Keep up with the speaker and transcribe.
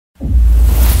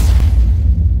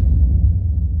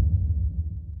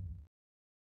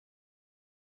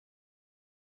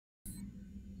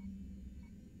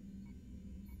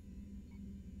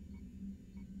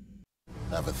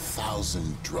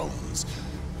1,000 drones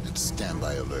at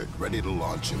standby alert, ready to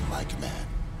launch in my command.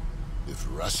 If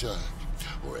Russia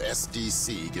or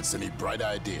SDC gets any bright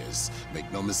ideas,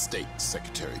 make no mistake,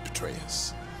 Secretary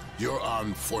Petraeus. Your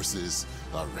armed forces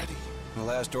are ready. The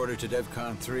last order to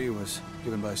DEFCON 3 was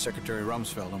given by Secretary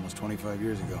Rumsfeld almost 25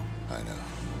 years ago. I know.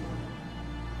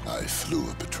 I flew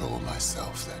a patrol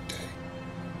myself that day.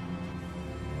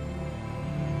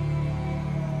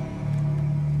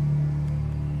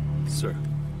 Sir.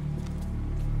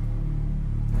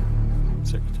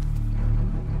 Secretary.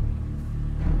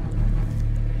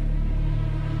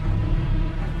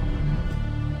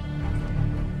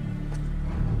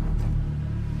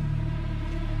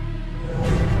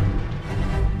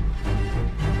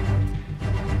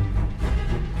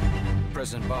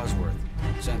 President Bosworth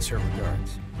sends her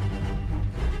regards.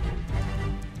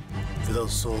 For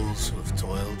those souls who have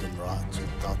toiled and wrought and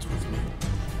thought with me,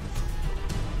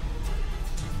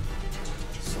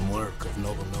 some work of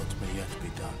noble note may yet be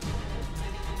done.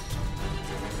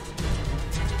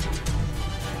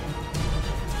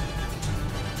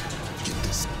 Get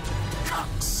this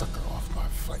cocksucker off my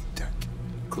flight deck.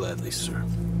 Gladly, sir.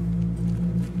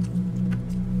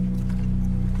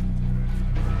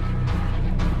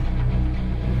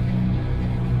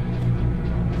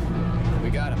 We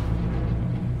got him.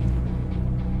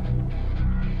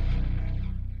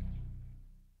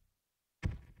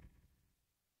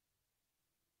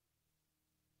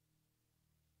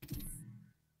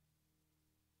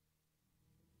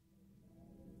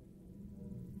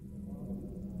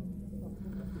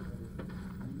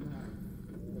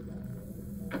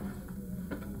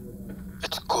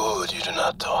 It's good you do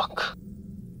not talk.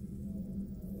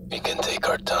 We can take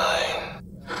our time.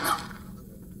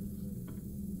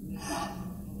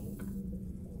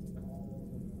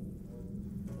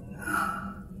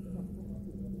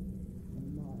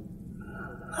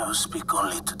 I will speak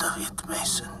only to David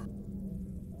Mason.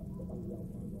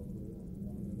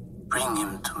 Bring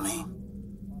him to me.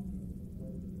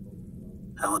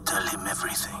 I will tell him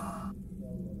everything.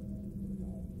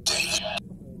 David.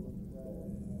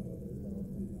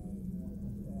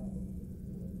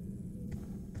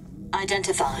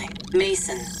 Identify.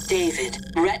 Mason, David.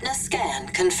 Retina scan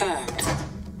confirmed.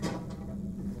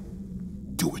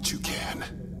 Do what you can.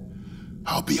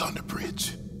 I'll be on the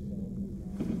bridge.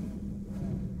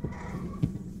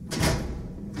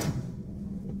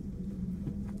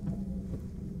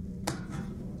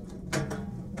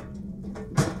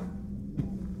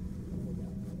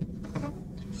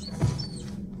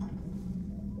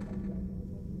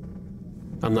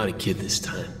 I'm not a kid this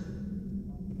time.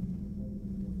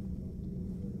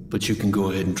 But you can go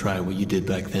ahead and try what you did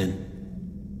back then.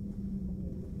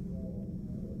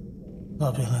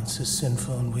 Opulence is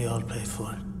sinful and we all pay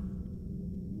for it.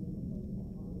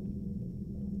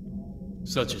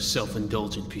 Such a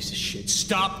self-indulgent piece of shit.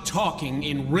 Stop talking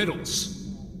in riddles!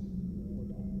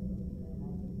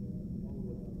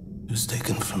 It was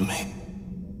taken from me.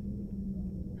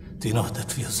 Do you know what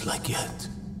that feels like yet?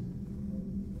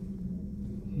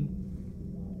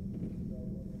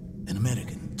 An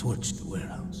American torched the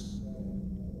warehouse.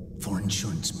 For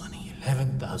insurance money,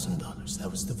 $11,000. That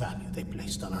was the value they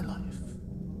placed on her life.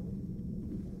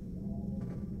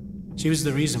 She was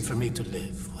the reason for me to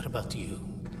live. What about you,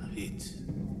 David?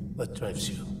 What drives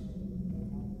you?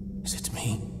 Is it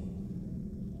me?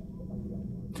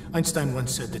 Einstein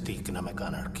once said that the economic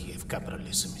anarchy of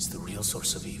capitalism is the real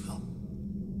source of evil.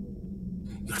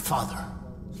 Your father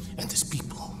and his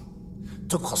people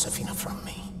took Josefina from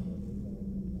me.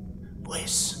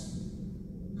 Pues,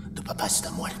 tu papá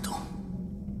está muerto.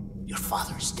 Your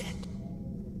father is dead.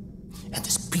 And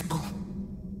his people.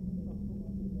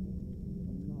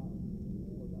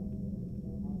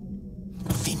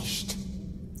 Finished.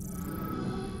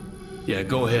 Yeah,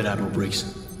 go ahead, Admiral Briggs.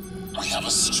 We have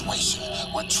a situation.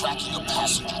 We're tracking a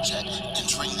passenger jet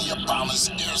entering the Obama's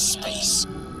airspace.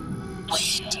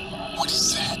 Wait, what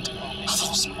is that? Are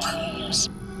those birds?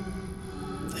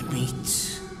 They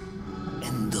meet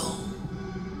Endo.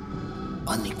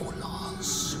 Unequal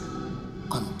laws.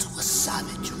 Unto a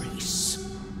savage race.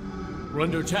 We're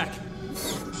under attack.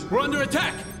 We're under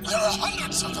attack! There are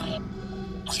hundreds of them.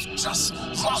 We've just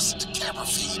crossed camera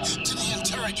feed to the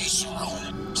interrogation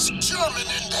room. Secure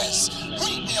Menendez.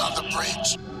 Meet me on the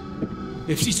bridge.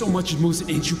 If he so much as moves an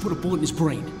inch, you put a bullet in his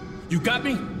brain. You got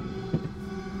me?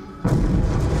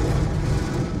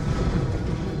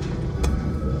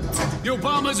 The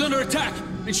Obama's under attack!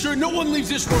 Ensure no one leaves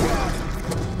this room!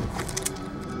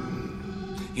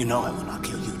 You know I will not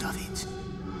kill you, David.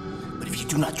 But if you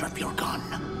do not drop your gun,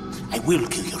 I will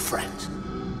kill your friend.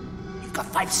 You've got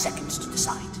 5 seconds to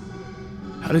decide.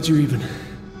 How did you even...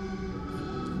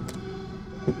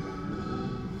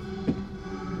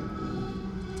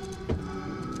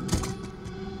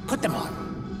 Put them on.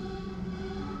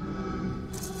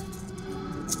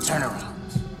 Turn around.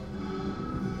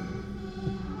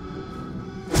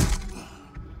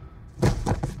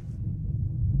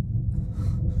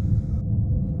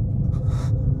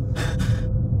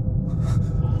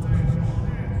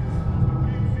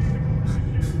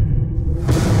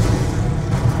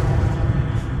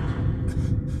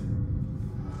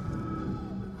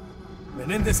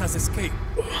 Menendez has escaped.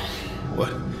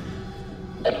 What?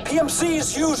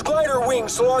 PMCs use glider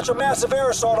wings to launch a massive air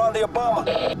assault on the Obama.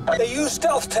 They use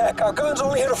stealth tech. Our guns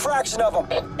only hit a fraction of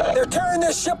them. They're tearing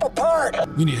this ship apart.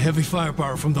 We need heavy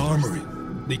firepower from the armory.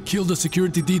 They killed the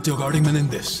security detail guarding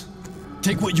Menendez.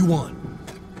 Take what you want.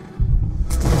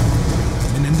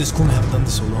 Menendez couldn't have done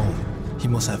this alone. He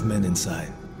must have men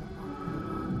inside.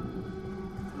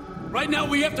 Right now,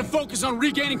 we have to focus on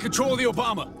regaining control of the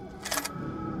Obama.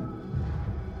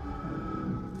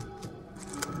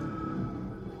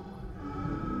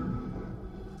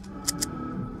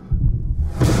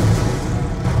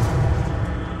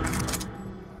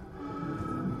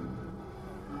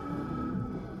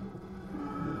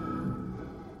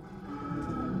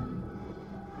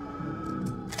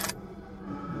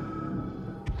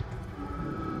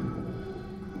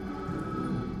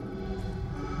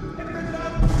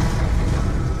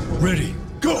 Ready,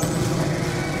 go!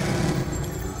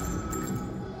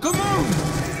 Come on!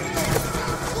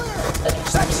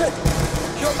 Section!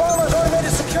 The Obama's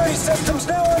automated security system's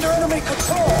now under enemy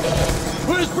control.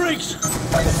 Where's Briggs?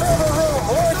 At the server room,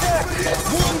 lower deck.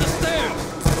 We're on the stairs!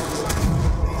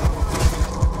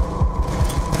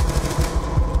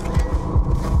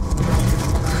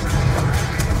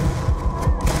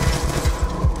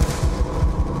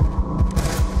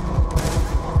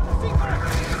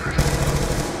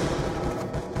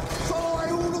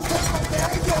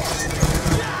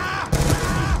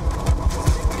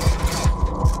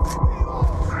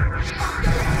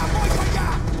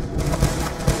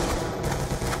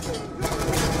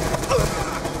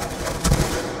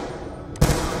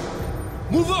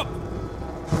 Move up!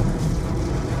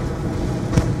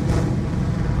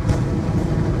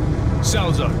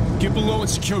 Salazar, get below and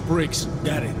secure Briggs.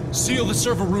 Got it. Seal the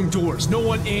server room doors. No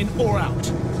one in or out.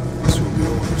 This will be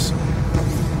over soon.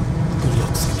 Good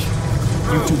luck, Sick.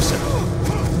 You too, sir.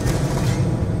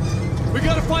 We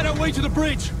gotta find our way to the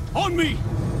bridge. On me!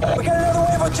 We got another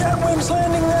wave of jet wings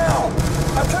landing now.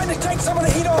 I'm trying to take some of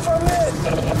the heat off our men.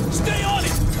 Stay on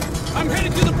it! I'm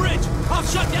headed to the bridge. I'll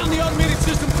shut down the automated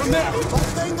system from there.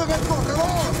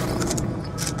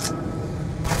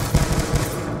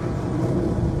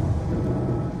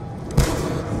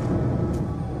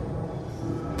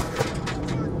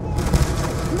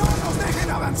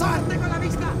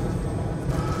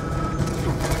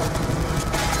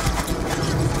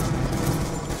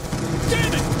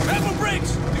 Damn it! Admiral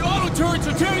Briggs! The auto turrets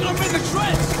are tearing our men to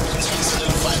shreds!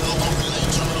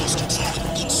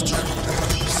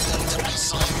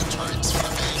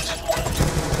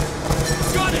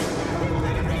 Got it!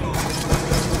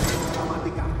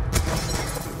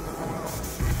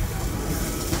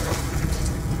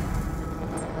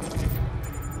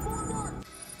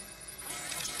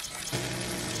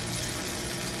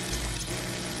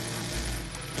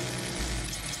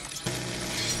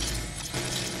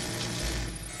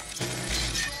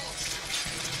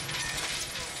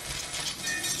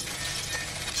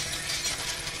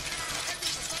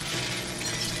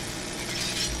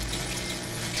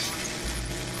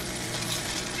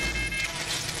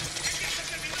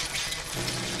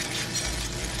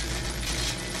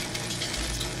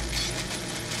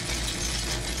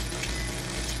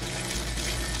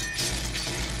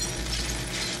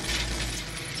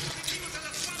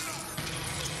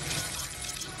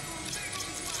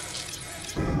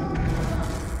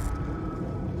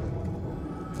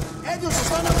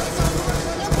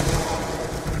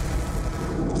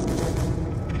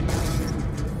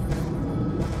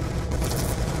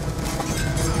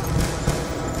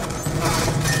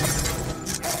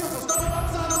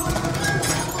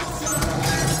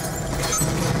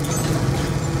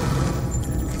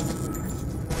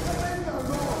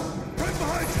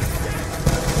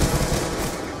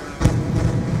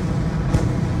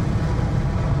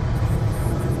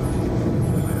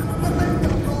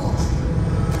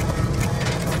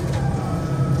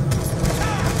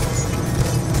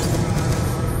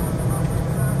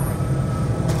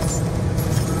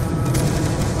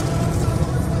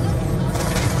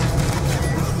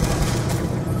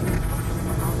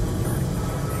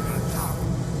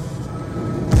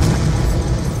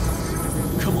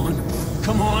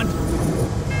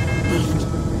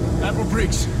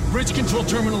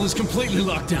 control terminal is completely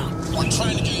locked down. We're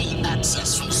trying to gain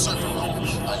access from the server room.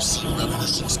 I've seen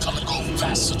revolutions come and go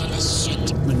faster than this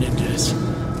shit. Menendez.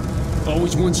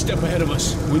 Always one step ahead of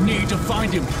us. We need to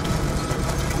find him.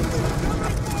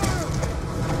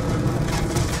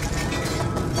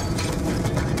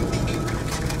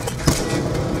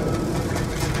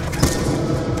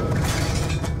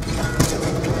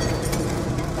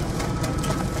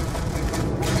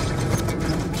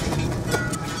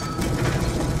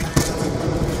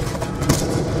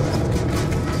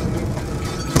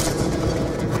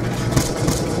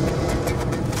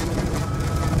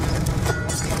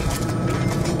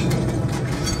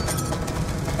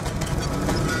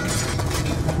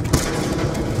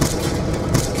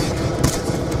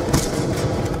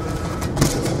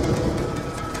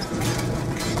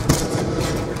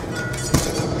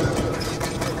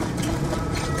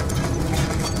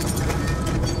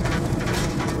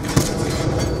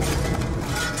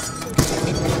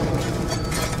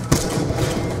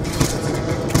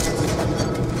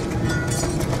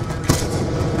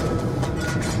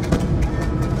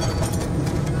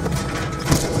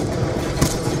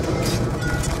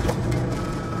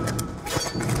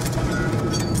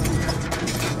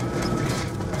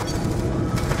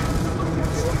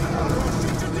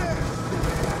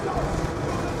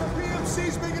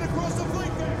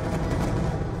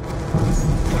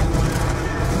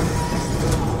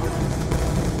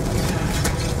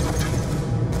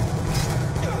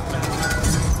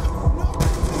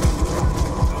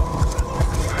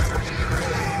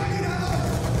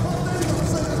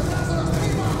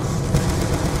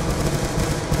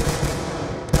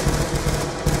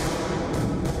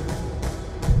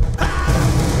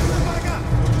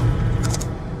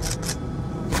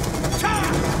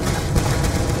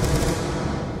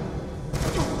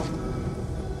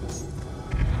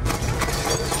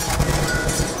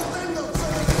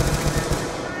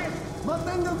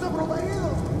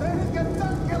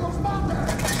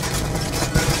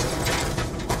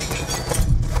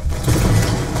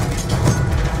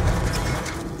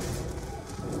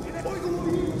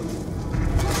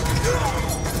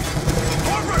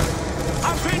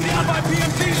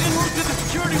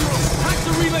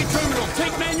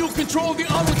 Control the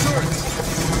other turrets!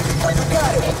 You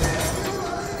got it!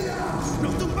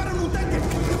 ¡Nos tumbaron un tanque!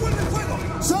 ¡Devuelve el fuego!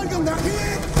 ¡Salgan de aquí!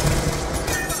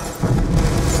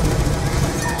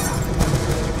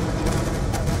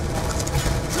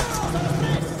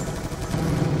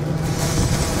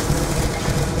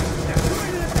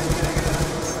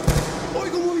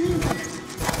 ¡Oigo movimiento!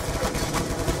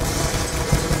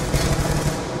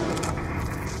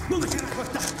 ¿Dónde carajo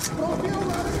está? ¡Rompieron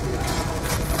la línea!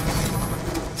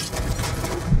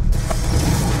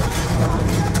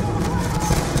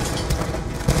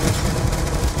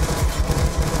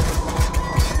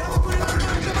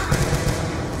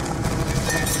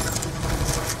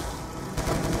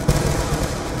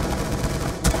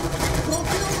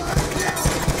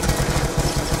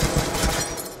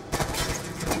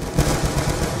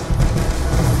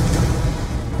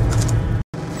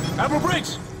 Admiral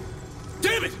Briggs!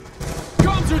 Damn it!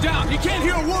 Comms are down! He can't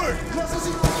hear a word!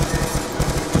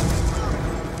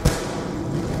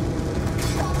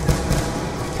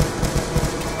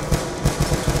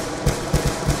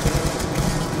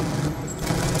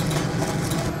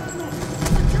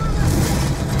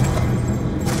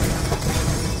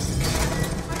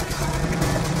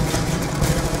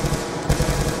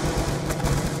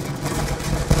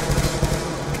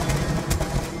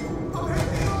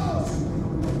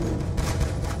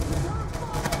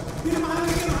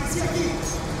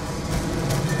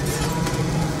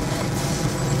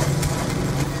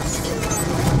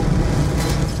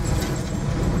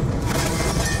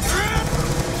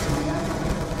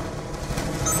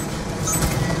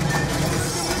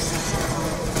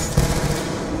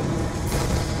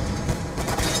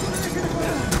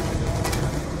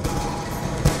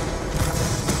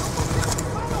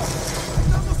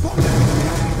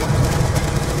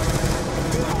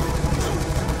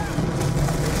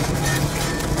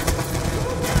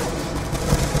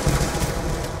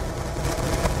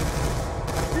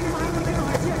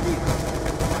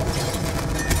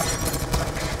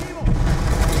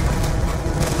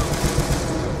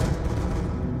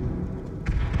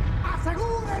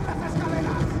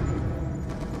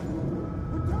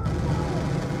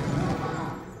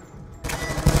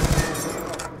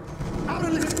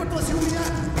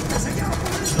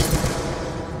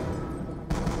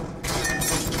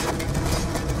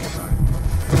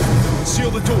 Seal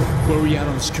the door. Where are we at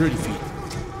on the security feed?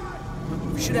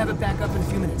 We should have it back up in a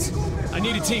few minutes. I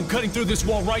need a team cutting through this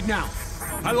wall right now.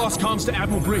 I lost comms to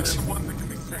Admiral Briggs.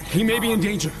 He may be in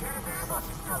danger.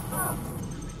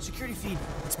 security feed.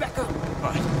 It's back up.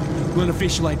 All right. Run a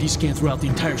facial ID scan throughout the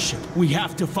entire ship. We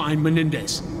have to find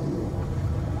Menendez.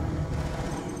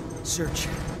 Search.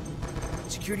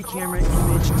 Security camera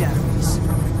image database.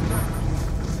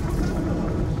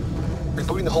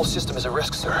 Rebooting the whole system is a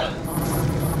risk, sir.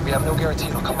 We have no guarantee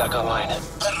it'll come back online.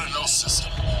 Better no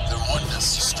system. Their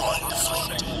oneness destroying the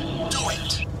fleet. Do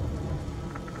it!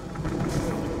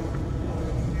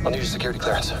 I'll need a security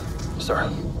clearance,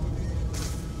 sir.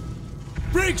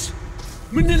 Briggs!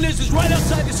 Menendez is right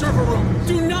outside the server room.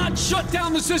 Do not shut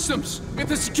down the systems. If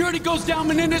the security goes down,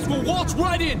 Menendez will waltz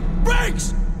right in.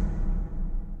 Briggs!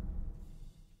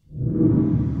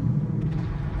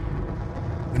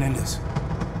 Menendez.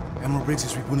 Admiral Briggs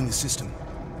is rebooting the system.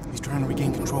 He's trying to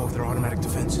regain control of their automatic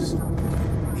defenses.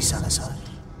 He's Salazar.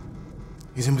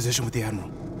 He's in position with the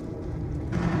Admiral.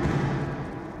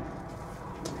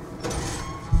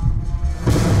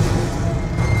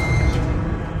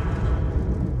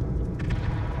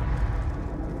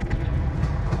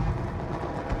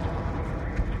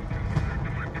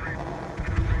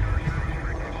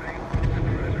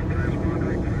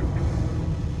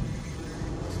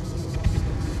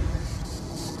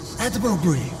 Admiral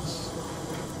Briggs.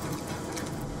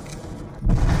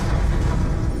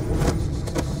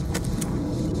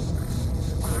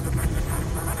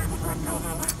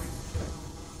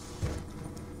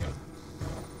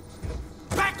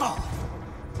 Back off!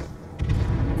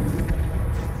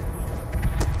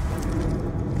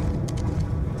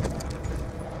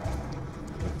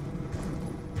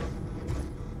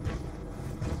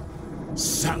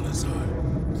 Salazar!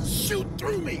 Shoot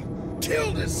through me!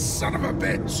 Kill this son of a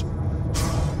bitch!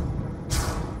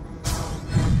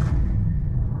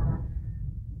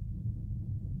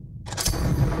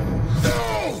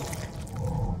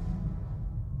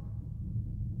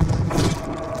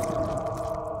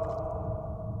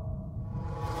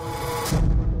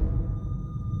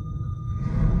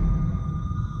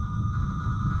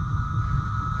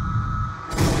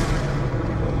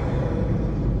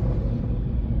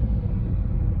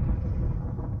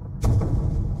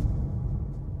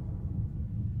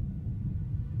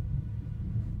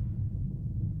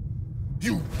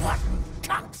 You rotten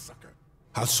cocksucker!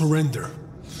 I'll surrender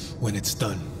when it's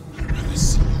done. I'd rather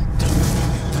see you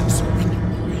die than surrender,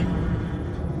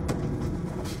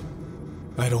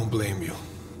 boy. I don't blame you.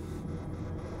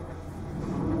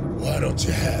 Why don't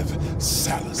you have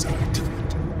Salazar do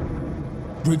it?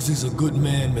 Briggs is a good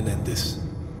man, Menendez.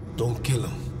 Don't kill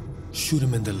him. Shoot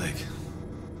him in the leg.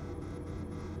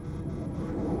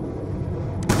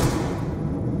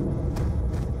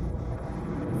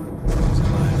 He's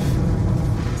alive.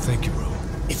 Thank you,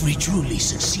 Raul. If we truly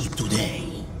succeed today,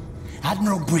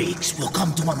 Admiral Briggs will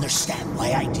come to understand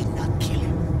why I did not kill him.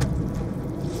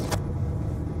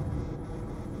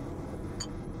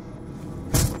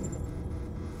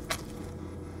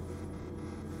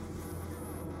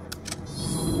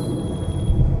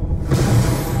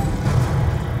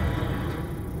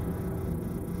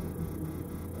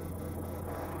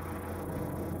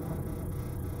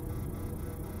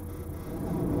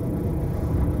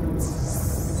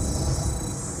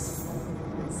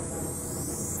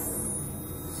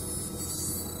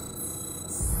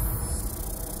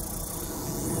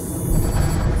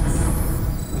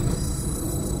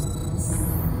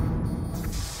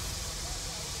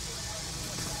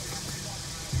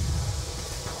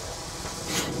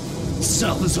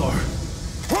 Salazar!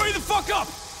 Hurry the fuck up!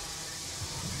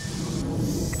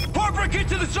 Harper, get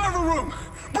to the server room!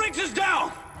 Briggs is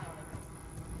down!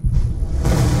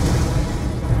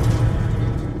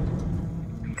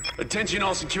 Attention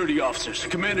all security officers.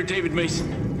 Commander David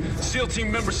Mason. SEAL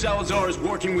team member Salazar is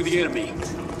working with the enemy.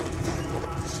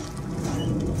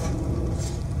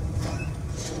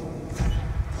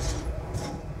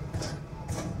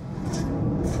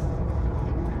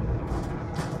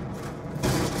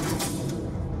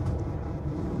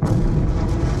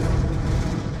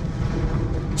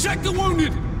 Check the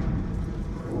wounded!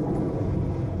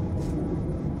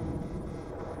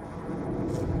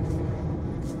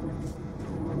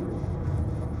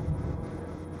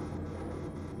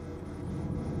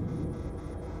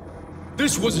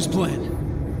 This was his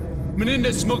plan.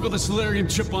 Menendez smuggled the Solarium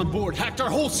chip on board, hacked our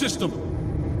whole system.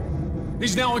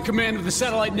 He's now in command of the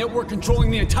satellite network controlling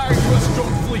the entire U.S.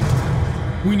 drone fleet.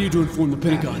 We need to inform the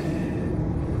Pentagon.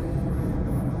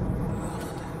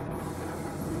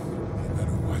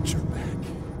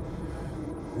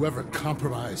 Whoever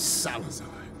compromised Salazar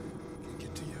can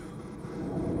get to you.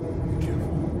 Be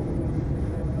careful.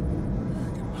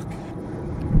 Good luck.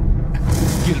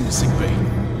 Get him to sick bay.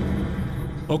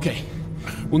 Okay.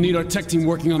 We'll need our tech team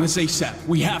working on this ASAP.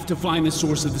 We have to find the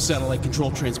source of the satellite control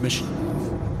transmission.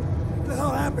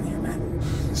 happened here,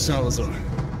 man? Salazar.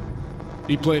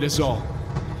 He played us all.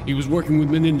 He was working with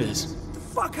Menendez.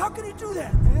 Fuck, how can he do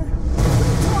that, man? What are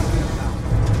you talking about?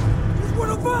 He's one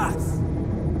of us!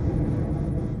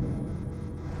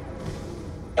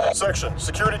 Section,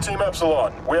 Security Team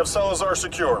Epsilon. We have Salazar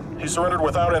secure. He surrendered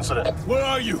without incident. Where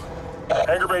are you?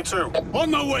 Hangar Bay 2. On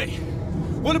my way.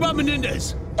 What about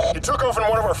Menendez? He took off in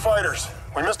one of our fighters.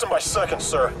 We missed him by seconds,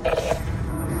 sir.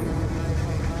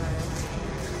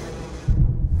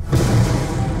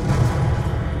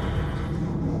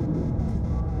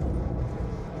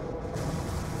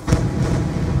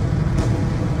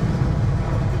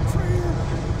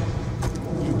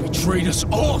 You betrayed us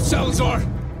all, Salazar!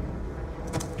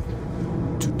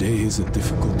 Today is a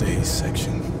difficult day,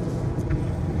 Section.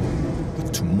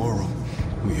 But tomorrow,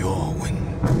 we all win.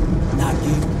 Not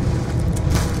you.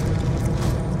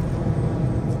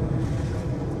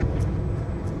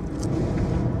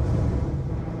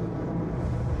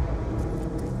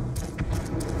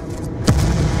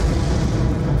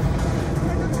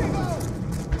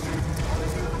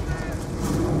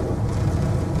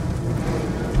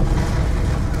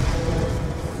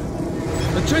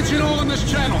 Attention all in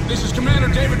this channel. This is Commander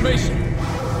David Mason.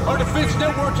 Our defense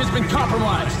network has been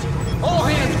compromised. All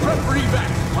hands prep for evac.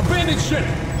 Abandon ship.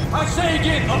 I say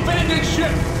again, abandon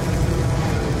ship.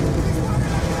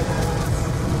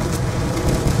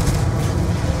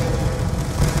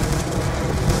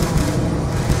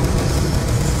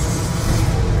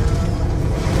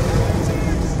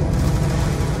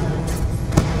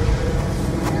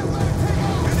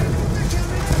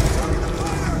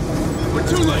 We're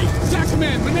too late. Attack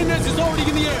command. Menendez is already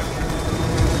in the air.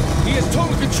 He has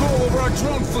total control over our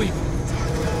drone fleet.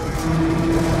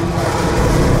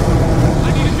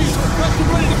 I need a visual. Let's get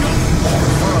ready to go.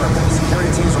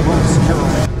 Security teams will move to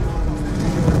secure.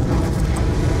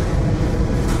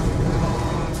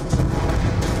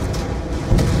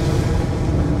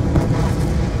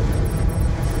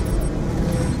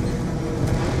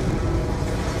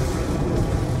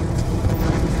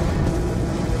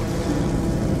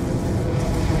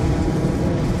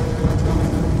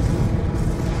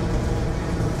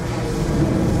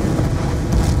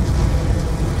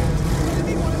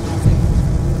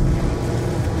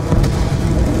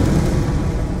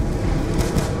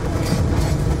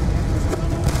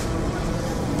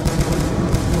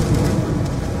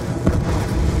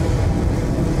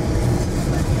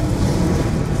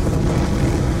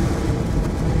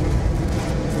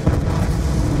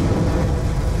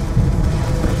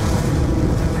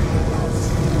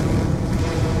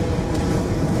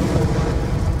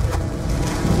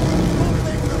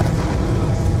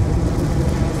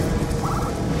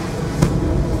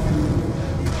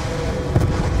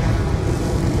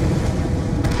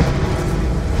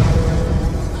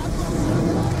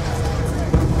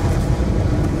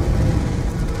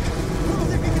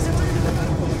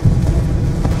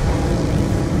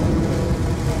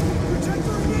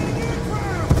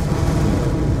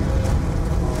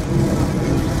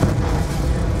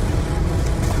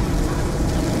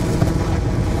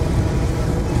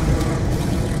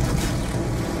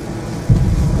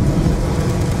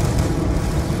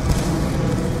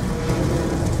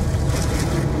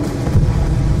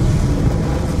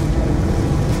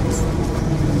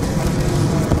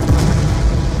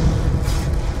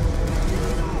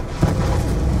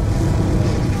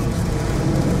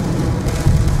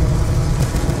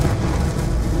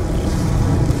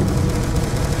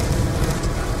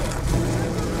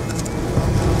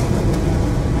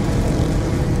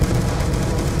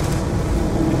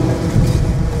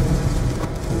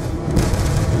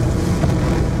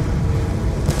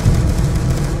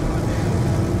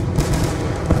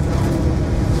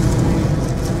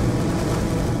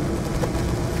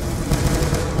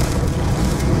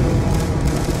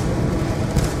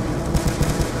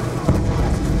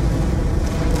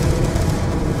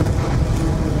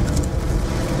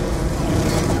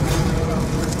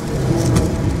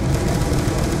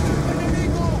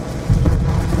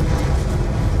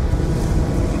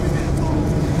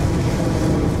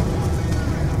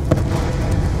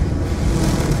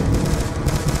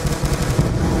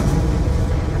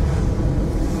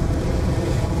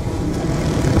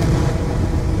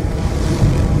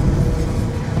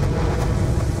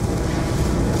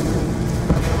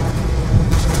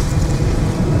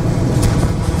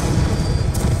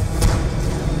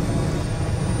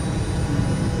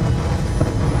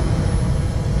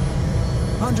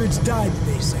 Hundreds died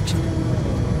today, Section.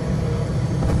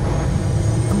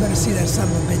 I'm gonna see that son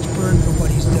of a bitch burn for what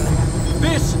he's done.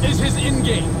 This is his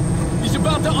endgame. He's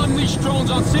about to unleash drones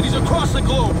on cities across the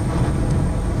globe.